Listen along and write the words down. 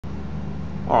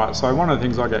Alright, so one of the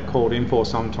things I get called in for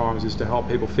sometimes is to help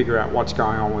people figure out what's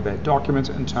going on with their documents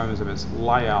in terms of its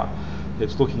layout.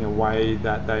 It's looking a way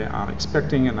that they aren't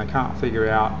expecting and they can't figure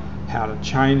out how to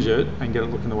change it and get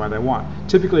it looking the way they want.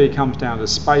 Typically it comes down to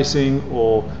spacing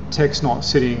or text not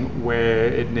sitting where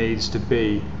it needs to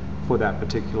be for that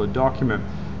particular document.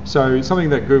 So something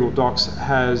that Google Docs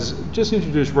has just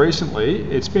introduced recently,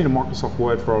 it's been in Microsoft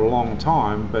Word for a long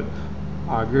time, but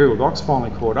Google Docs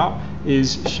finally caught up,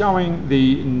 is showing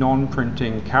the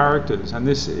non-printing characters, and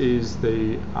this is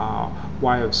the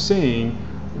way of seeing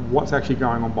what's actually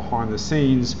going on behind the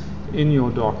scenes in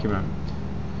your document.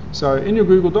 So in your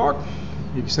Google Doc,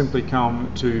 you simply come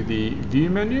to the View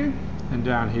menu and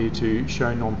down here to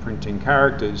Show Non-Printing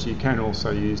Characters. You can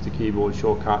also use the keyboard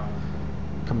shortcut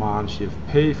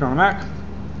Command-Shift-P if you're on a Mac.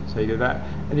 So you get that,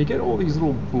 and you get all these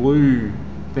little blue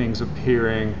things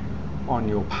appearing on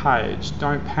your page.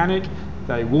 Don't panic,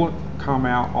 they won't come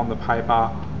out on the paper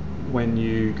when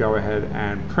you go ahead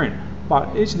and print.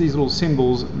 But each of these little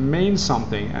symbols means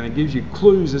something, and it gives you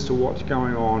clues as to what's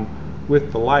going on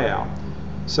with the layout.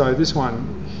 So this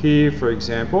one here, for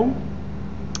example,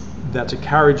 that's a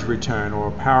carriage return or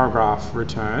a paragraph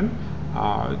return.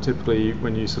 Typically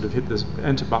when you sort of hit this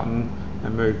enter button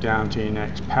and move down to your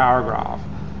next paragraph.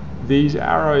 These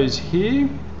arrows here,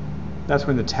 that's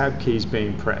when the tab key is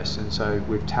being pressed, and so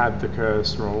we've tabbed the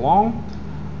cursor along.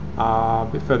 A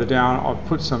bit further down I've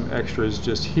put some extras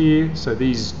just here, so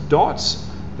these dots,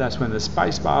 that's when the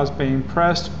space bar is being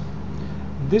pressed.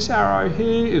 This arrow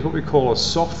here is what we call a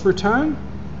soft return,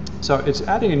 so it's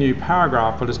adding a new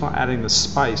paragraph but it's not adding the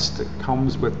space that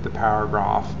comes with the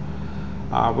paragraph.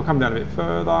 We'll come down a bit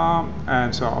further,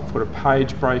 and so I've put a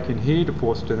page break in here to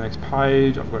force it to the next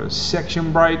page. I've got a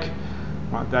section break.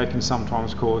 Right, they can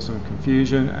sometimes cause some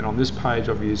confusion, and on this page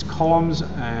I've used columns,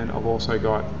 and I've also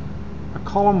got a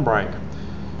column break.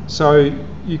 So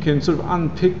you can sort of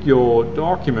unpick your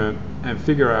document and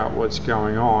figure out what's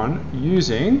going on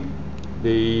using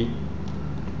the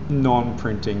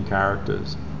non-printing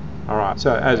characters. Alright,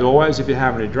 so as always, if you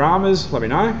have any dramas, let me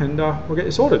know and we'll get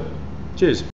you sorted. Cheers.